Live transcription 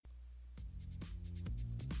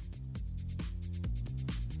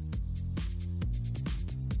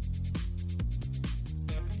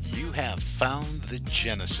have found the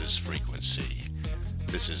Genesis frequency.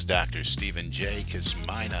 This is Dr. Stephen J.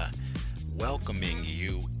 Kosmyna welcoming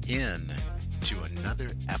you in to another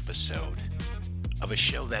episode of a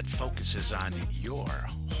show that focuses on your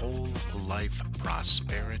whole life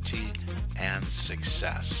prosperity and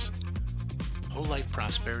success. Whole life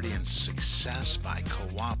prosperity and success by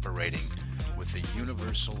cooperating with the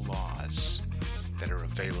universal laws that are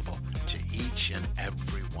available to each and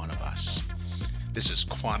every one of us. This is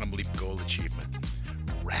Quantum Leap Goal Achievement,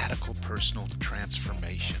 radical personal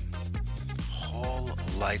transformation, whole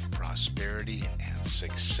life prosperity and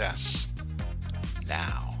success.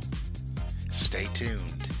 Now, stay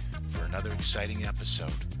tuned for another exciting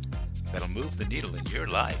episode that'll move the needle in your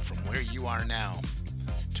life from where you are now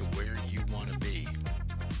to where you want to be.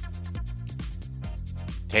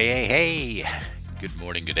 Hey. Good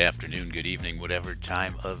morning, good afternoon, good evening, whatever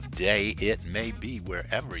time of day it may be,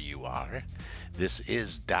 wherever you are. This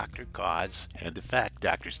is Dr. Cause, and in fact,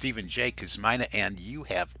 Dr. Stephen J. Kosmyna, and you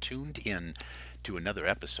have tuned in to another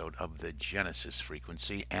episode of the Genesis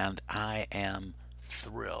frequency, and I am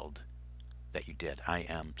thrilled that you did. I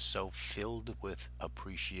am so filled with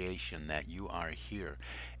appreciation that you are here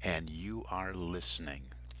and you are listening.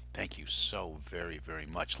 Thank you so very, very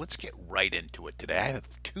much. Let's get right into it today. I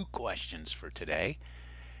have two questions for today,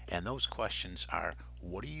 and those questions are,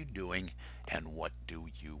 what are you doing and what do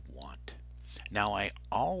you want? Now, I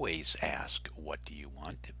always ask, what do you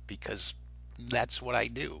want? Because that's what I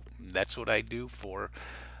do. That's what I do for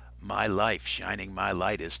my life. Shining my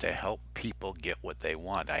light is to help people get what they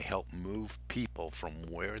want. I help move people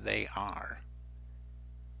from where they are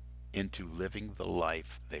into living the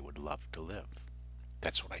life they would love to live.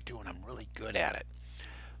 That's what I do, and I'm really good at it.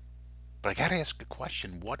 But I got to ask a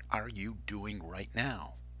question. What are you doing right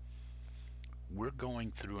now? We're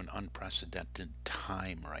going through an unprecedented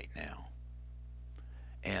time right now.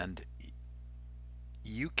 And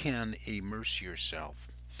you can immerse yourself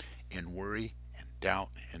in worry and doubt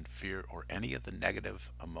and fear or any of the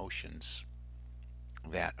negative emotions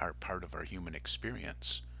that are part of our human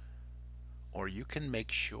experience. Or you can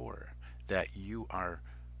make sure that you are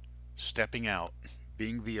stepping out,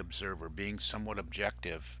 being the observer, being somewhat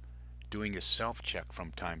objective, doing a self-check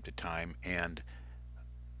from time to time, and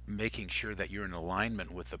making sure that you're in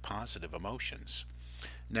alignment with the positive emotions.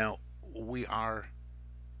 Now, we are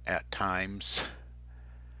at times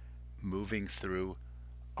moving through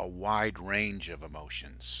a wide range of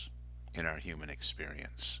emotions in our human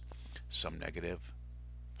experience, some negative,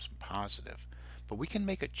 some positive. But we can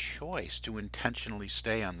make a choice to intentionally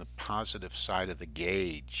stay on the positive side of the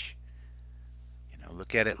gauge.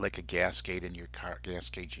 Look at it like a gas gauge in your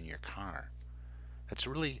car. That's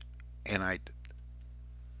really, and I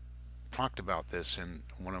talked about this in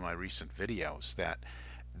one of my recent videos, that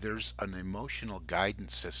there's an emotional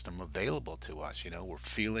guidance system available to us. We're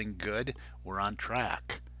feeling good, we're on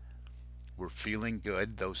track. We're feeling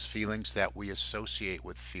good. Those feelings that we associate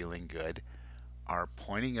with feeling good are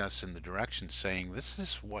pointing us in the direction saying, this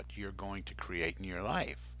is what you're going to create in your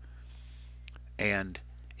life. And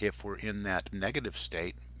if we're in that negative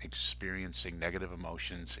state, experiencing negative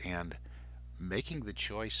emotions and making the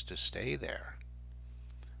choice to stay there,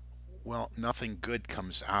 well, nothing good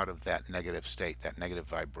comes out of that negative state, that negative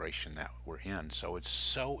vibration that we're in. So it's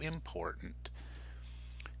so important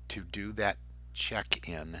to do that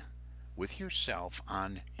check-in with yourself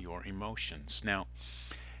on your emotions. Now,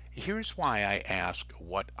 here's why I ask,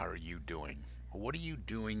 what are you doing? What are you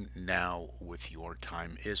doing now with your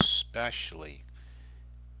time, especially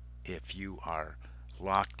if you are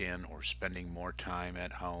locked in or spending more time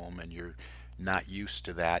at home and you're not used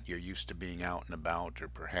to that? You're used to being out and about, or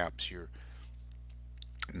perhaps you're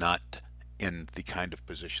not in the kind of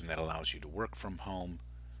position that allows you to work from home,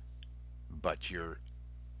 but you're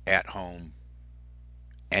at home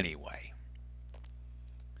anyway.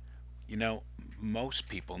 Most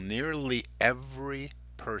people, nearly every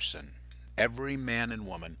person, every man and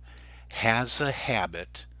woman has a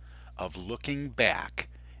habit of looking back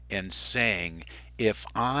and saying, if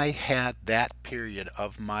I had that period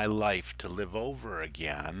of my life to live over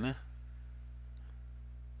again,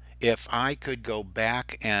 if I could go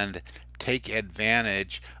back and take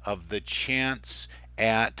advantage of the chance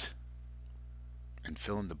at, and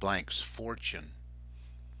fill in the blanks, fortune,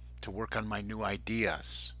 to work on my new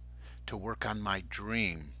ideas, to work on my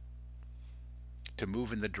dream, to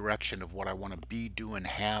move in the direction of what I want to be, do, and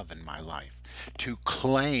have in my life, to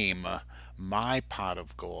claim my pot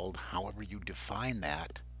of gold, however you define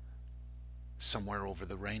that, somewhere over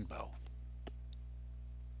the rainbow.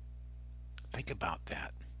 Think about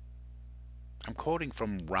that. I'm quoting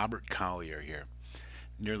from Robert Collier here.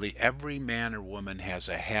 Nearly every man or woman has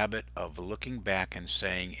a habit of looking back and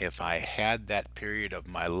saying, if I had that period of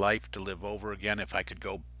my life to live over again, if I could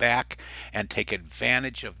go back and take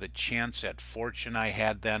advantage of the chance at fortune I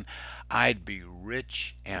had then, I'd be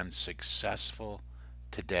rich and successful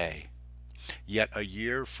today. Yet a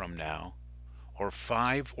year from now, or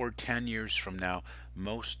 5 or 10 years from now,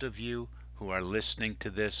 most of you who are listening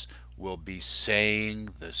to this will be saying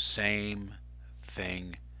the same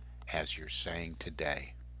thing as you're saying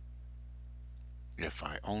today. If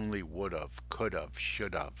I only would have, could have,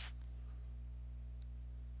 should have.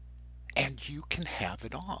 And you can have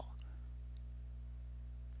it all.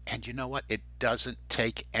 And you know what? It doesn't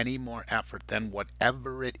take any more effort than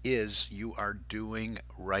whatever it is you are doing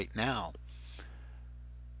right now.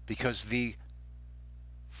 Because the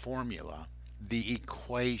formula, the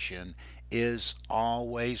equation is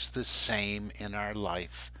always the same in our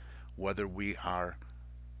life, whether we are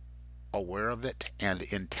aware of it and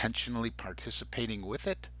intentionally participating with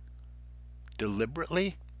it,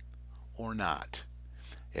 deliberately or not.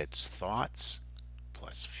 It's thoughts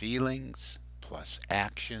plus feelings plus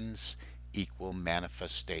actions equal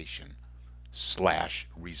manifestation slash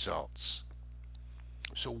results.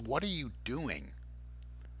 So, what are you doing?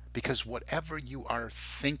 Because whatever you are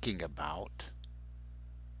thinking about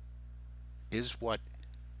is what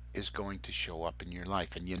is going to show up in your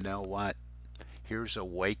life. And you know what? Here's a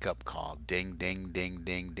wake up call. Ding, ding, ding,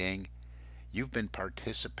 ding, ding. You've been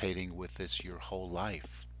participating with this your whole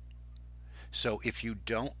life. So if you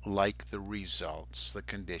don't like the results, the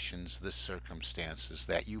conditions, the circumstances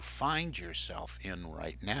that you find yourself in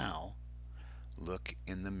right now, look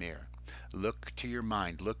in the mirror. Look to your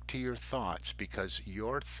mind, look to your thoughts, because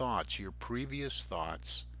your thoughts, your previous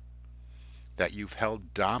thoughts that you've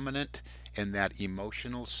held dominant in that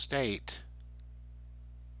emotional state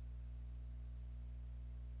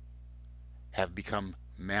have become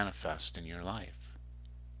manifest in your life.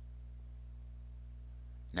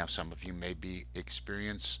 Now, some of you may be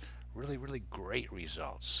experience really, really great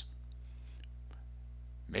results.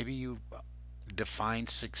 Maybe you define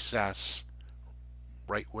success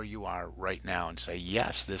right where you are right now and say,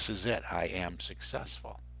 yes, this is it. I am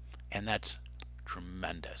successful. And that's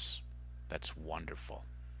tremendous. That's wonderful.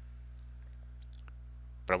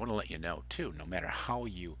 But I want to let you know, too, no matter how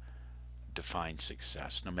you define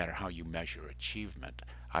success, no matter how you measure achievement,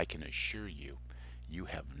 I can assure you, you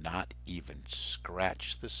have not even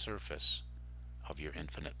scratched the surface of your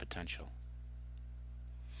infinite potential.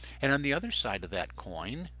 And on the other side of that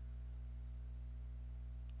coin,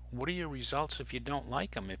 what are your results if you don't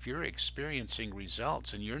like them? If you're experiencing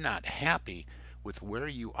results and you're not happy with where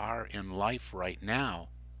you are in life right now,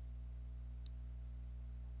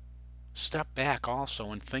 step back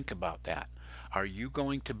also and think about that. Are you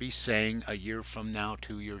going to be saying a year from now,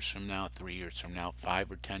 2 years from now, 3 years from now,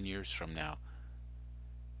 5 or 10 years from now,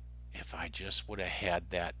 if I just would have had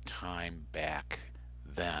that time back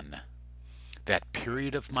then, that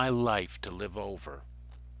period of my life to live over,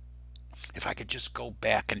 if I could just go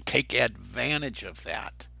back and take advantage of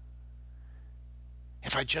that,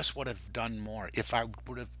 if I just would have done more, if I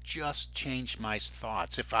would have just changed my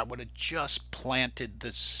thoughts, if I would have just planted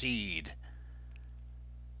the seed,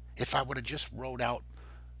 if I would have just wrote out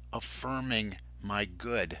affirming my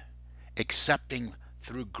good, accepting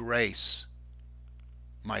through grace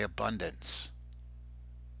my abundance,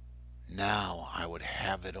 now I would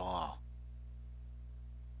have it all.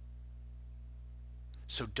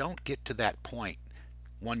 So don't get to that point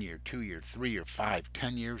 1 year, 2 year, 3 or 5,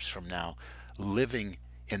 10 years from now, living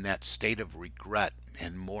in that state of regret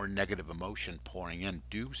and more negative emotion pouring in.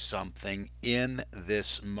 Do something in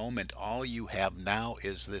this moment. All you have now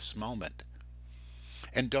is this moment.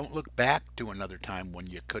 And don't look back to another time when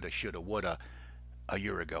you coulda, shoulda, woulda a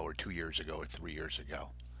year ago or 2 years ago or 3 years ago.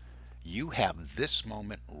 You have this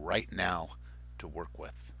moment right now to work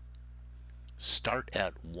with. Start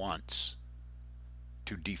at once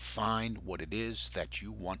to define what it is that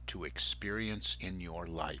you want to experience in your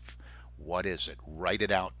life. What is it? Write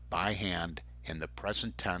it out by hand in the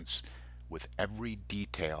present tense with every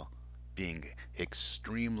detail being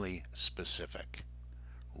extremely specific.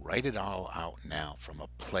 Write it all out now from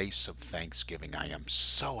a place of thanksgiving. I am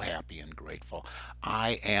so happy and grateful.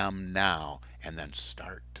 I am now. And then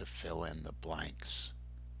start to fill in the blanks.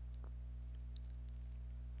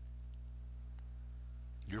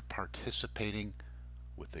 You're participating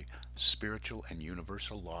with the spiritual and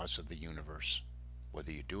universal laws of the universe,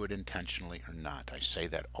 whether you do it intentionally or not. I say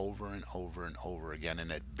that over and over and over again,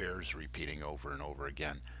 and it bears repeating over and over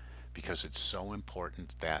again because it's so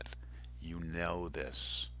important that you know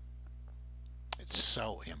this. It's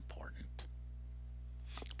so important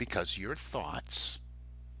because your thoughts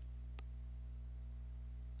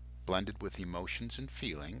blended with emotions and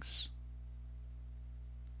feelings,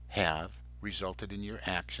 have resulted in your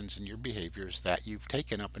actions and your behaviors that you've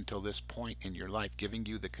taken up until this point in your life, giving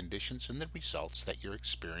you the conditions and the results that you're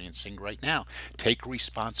experiencing right now. Take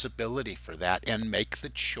responsibility for that and make the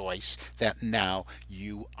choice that now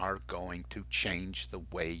you are going to change the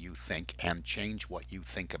way you think and change what you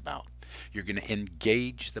think about. You're going to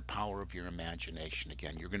engage the power of your imagination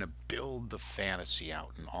again. You're going to build the fantasy out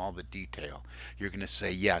in all the detail. You're going to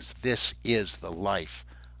say, yes, this is the life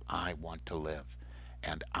I want to live.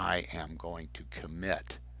 And I am going to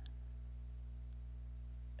commit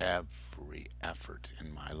every effort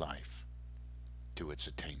in my life to its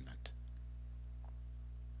attainment.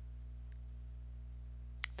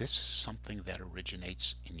 This is something that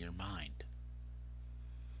originates in your mind.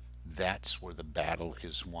 That's where the battle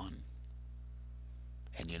is won.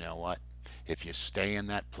 And you know what? If you stay in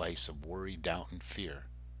that place of worry, doubt, and fear,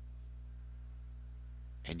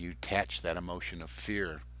 and you attach that emotion of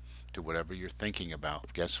fear to whatever you're thinking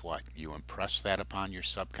about, guess what? You impress that upon your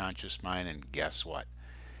subconscious mind, and guess what?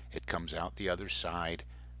 It comes out the other side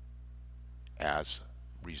as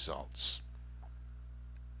results,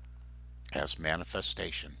 as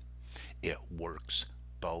manifestation. It works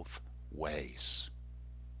both ways.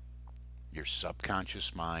 Your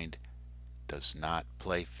subconscious mind does not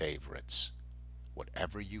play favorites.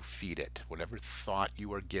 Whatever you feed it, whatever thought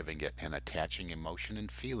you are giving it and attaching emotion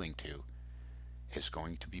and feeling to, is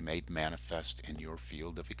going to be made manifest in your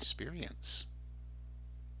field of experience.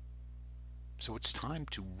 So it's time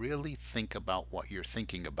to really think about what you're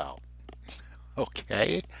thinking about.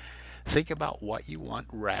 Okay? Think about what you want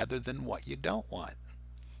rather than what you don't want.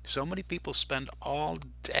 So many people spend all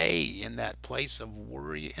day in that place of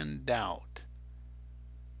worry and doubt.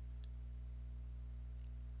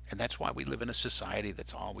 And that's why we live in a society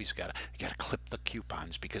that's always got to clip the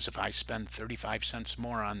coupons, because if I spend 35 cents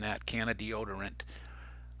more on that can of deodorant,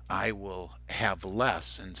 I will have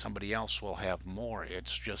less and somebody else will have more.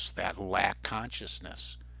 It's just that lack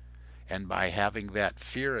consciousness. And by having that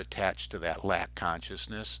fear attached to that lack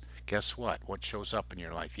consciousness, guess what? What shows up in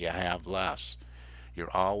your life? You have less.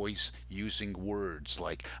 You're always using words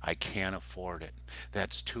like, I can't afford it.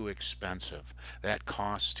 That's too expensive. That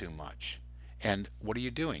costs too much. And what are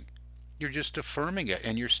you doing? You're just affirming it,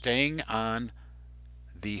 and you're staying on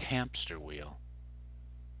the hamster wheel,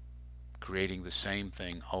 creating the same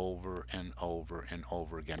thing over and over and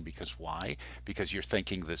over again. Because why? Because you're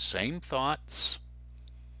thinking the same thoughts,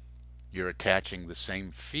 you're attaching the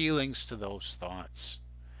same feelings to those thoughts,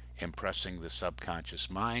 impressing the subconscious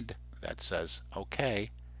mind that says,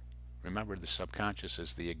 okay, remember the subconscious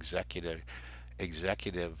is the executive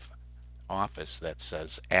office that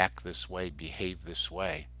says act this way, behave this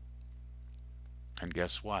way. And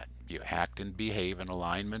guess what? You act and behave in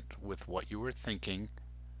alignment with what you were thinking,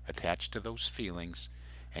 attached to those feelings,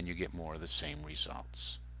 and you get more of the same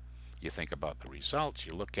results. You think about the results,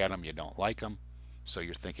 you look at them, you don't like them, so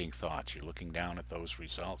you're thinking thoughts. You're looking down at those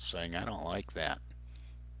results saying, I don't like that.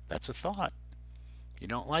 That's a thought. You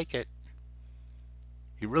don't like it.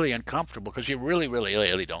 You're really uncomfortable because you really, really,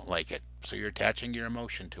 really don't like it. So you're attaching your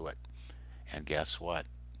emotion to it. And guess what?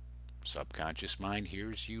 Subconscious mind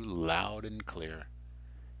hears you loud and clear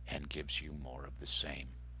and gives you more of the same.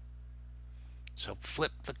 So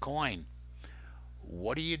flip the coin.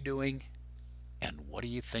 What are you doing? And what are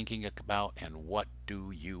you thinking about? And what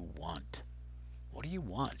do you want? What do you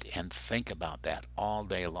want? And think about that all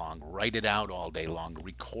day long. Write it out all day long.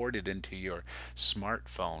 Record it into your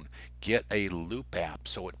smartphone. Get a loop app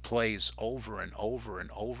so it plays over and over and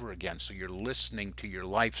over again. So you're listening to your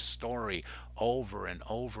life story over and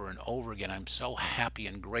over and over again. I'm so happy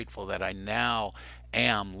and grateful that I now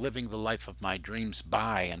am living the life of my dreams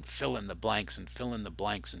by, and fill in the blanks and fill in the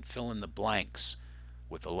blanks and fill in the blanks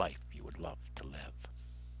with the life you would love to live.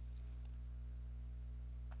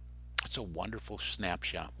 It's a wonderful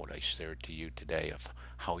snapshot what I shared to you today of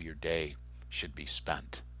how your day should be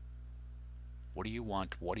spent. What do you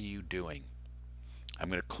want? What are you doing? I'm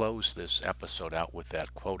going to close this episode out with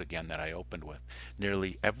that quote again that I opened with.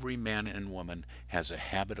 Nearly every man and woman has a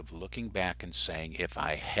habit of looking back and saying, if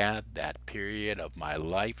I had that period of my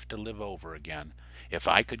life to live over again, if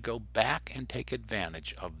I could go back and take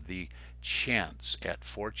advantage of the chance at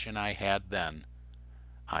fortune I had then,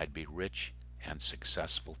 I'd be rich and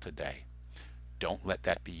successful today. Don't let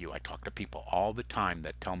that be you. I talk to people all the time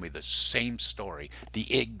that tell me the same story,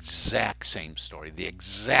 the exact same story, the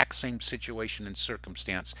exact same situation and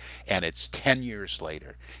circumstance, and it's 10 years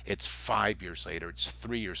later, it's 5 years later, it's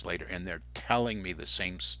 3 years later, and they're telling me the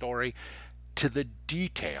same story to the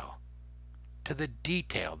detail,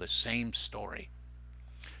 the same story.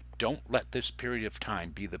 Don't let this period of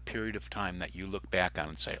time be the period of time that you look back on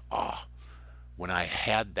and say, oh, when I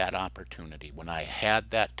had that opportunity, when I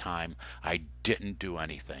had that time, I didn't do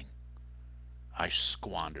anything. I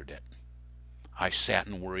squandered it. I sat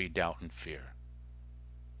and worried, doubt, and fear.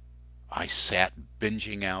 I sat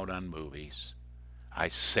binging out on movies. I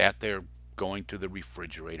sat there going to the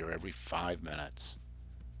refrigerator every 5 minutes.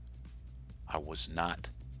 I was not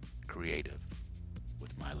creative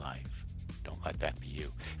with my life. Don't let that be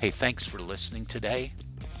you. Hey, thanks for listening today.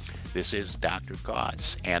 This is Dr.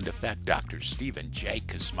 Cause and Effect, Dr. Stephen J.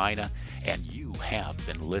 Kosmyna, and you have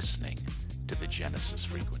been listening to the Genesis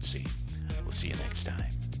Frequency. We'll see you next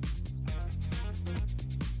time.